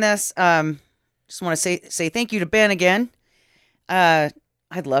ever seen this. Just want to say thank you to Ben again. I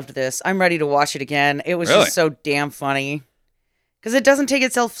loved this. I'm ready to watch it again. It was Really? just so damn funny. Because it doesn't take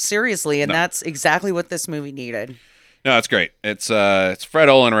itself seriously, and No. that's exactly what this movie needed. No, it's great. It's Fred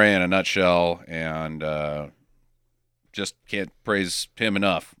Olen Ray in a nutshell, and just can't praise him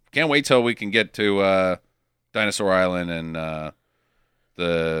enough. Can't wait till we can get to Dinosaur Island and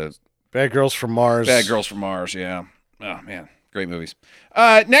the Bad Girls from Mars. Bad Girls from Mars. Yeah. Oh man, great movies.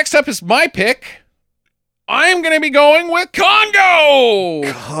 Next up is my pick. I'm gonna be going with Congo.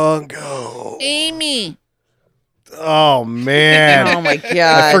 Congo. Amy. Oh, man. Oh my I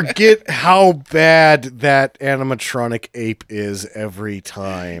god. forget how bad that animatronic ape is every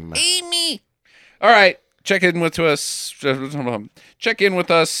time. Amy. All right, check in with us. Check in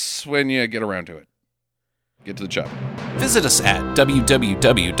with us when you get around to it. Get to the chopper. Visit us at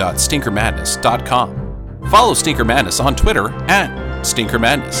www.stinkermadness.com. Follow Stinker Madness on Twitter at Stinker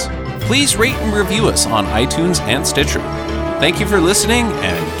Madness. Please rate and review us on iTunes and Stitcher. Thank you for listening,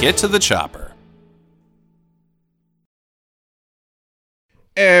 and get to the chopper.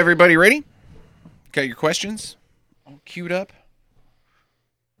 Everybody ready? Got your questions all queued up?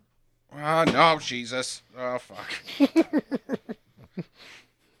 Oh, no, Jesus. Oh, fuck.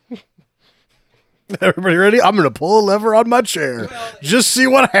 Everybody ready? I'm going to pull a lever on my chair. Just see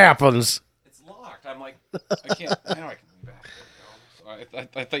what happens. It's locked. I'm like, I can't. Now I can be back. There we go. So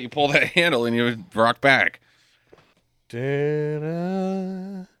I thought you pulled that handle and you would rock back.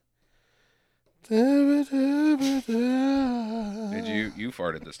 Da-da, Did you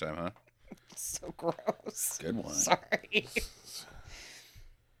farted this time, huh? So gross. Good one. Sorry.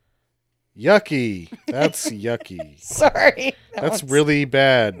 Yucky. That's yucky. Sorry. That's really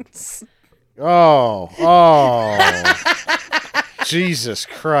bad. Oh. Jesus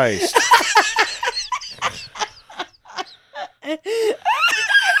Christ.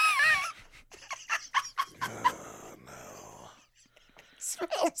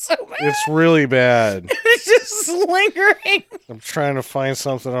 Smells so bad. It's really bad. It's just lingering. I'm trying to find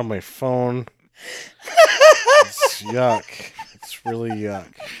something on my phone. It's yuck. It's really yuck.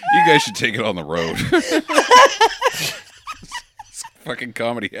 You guys should take it on the road. It's fucking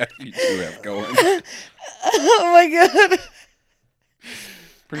comedy act you two have going. Oh my god.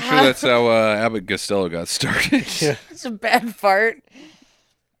 Pretty sure that's how Abbott Costello got started. Yeah. It's a bad fart.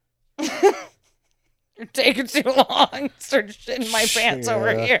 You're taking too long. Start shitting my pants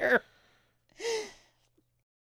over Yeah. here.